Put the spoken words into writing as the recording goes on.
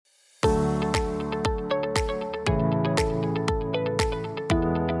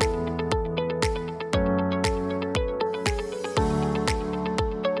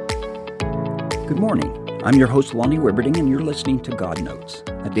morning. I'm your host, Lonnie Wibberding, and you're listening to God Notes,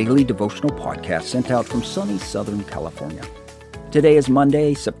 a daily devotional podcast sent out from sunny Southern California. Today is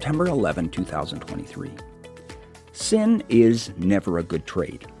Monday, September 11, 2023. Sin is never a good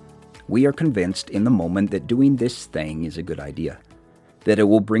trade. We are convinced in the moment that doing this thing is a good idea, that it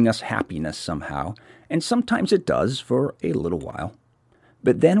will bring us happiness somehow, and sometimes it does for a little while.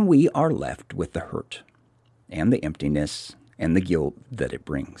 But then we are left with the hurt, and the emptiness, and the guilt that it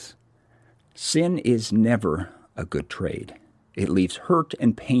brings. Sin is never a good trade. It leaves hurt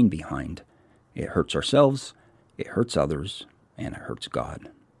and pain behind. It hurts ourselves, it hurts others, and it hurts God.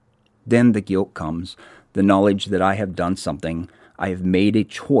 Then the guilt comes, the knowledge that I have done something, I have made a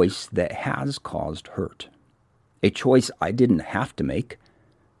choice that has caused hurt. A choice I didn't have to make,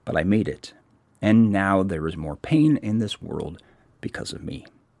 but I made it. And now there is more pain in this world because of me.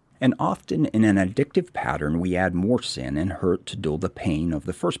 And often in an addictive pattern, we add more sin and hurt to dull the pain of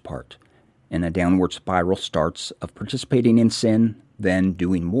the first part. And a downward spiral starts of participating in sin, then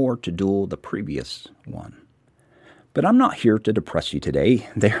doing more to dull the previous one. But I'm not here to depress you today.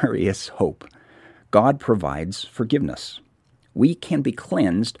 There is hope. God provides forgiveness. We can be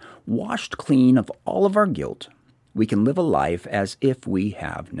cleansed, washed clean of all of our guilt. We can live a life as if we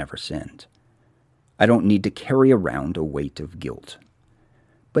have never sinned. I don't need to carry around a weight of guilt.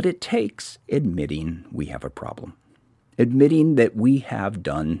 But it takes admitting we have a problem. Admitting that we have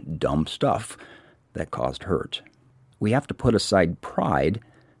done dumb stuff that caused hurt. We have to put aside pride,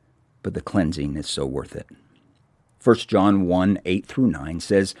 but the cleansing is so worth it. 1 John 1, 8 through 9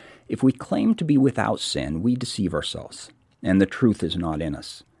 says, "If we claim to be without sin, we deceive ourselves, and the truth is not in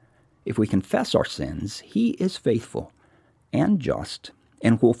us. If we confess our sins, He is faithful and just,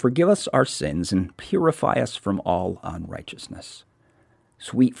 and will forgive us our sins and purify us from all unrighteousness."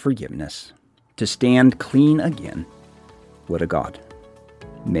 Sweet forgiveness, to stand clean again. What a God.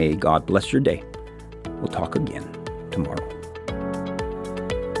 May God bless your day. We'll talk again tomorrow.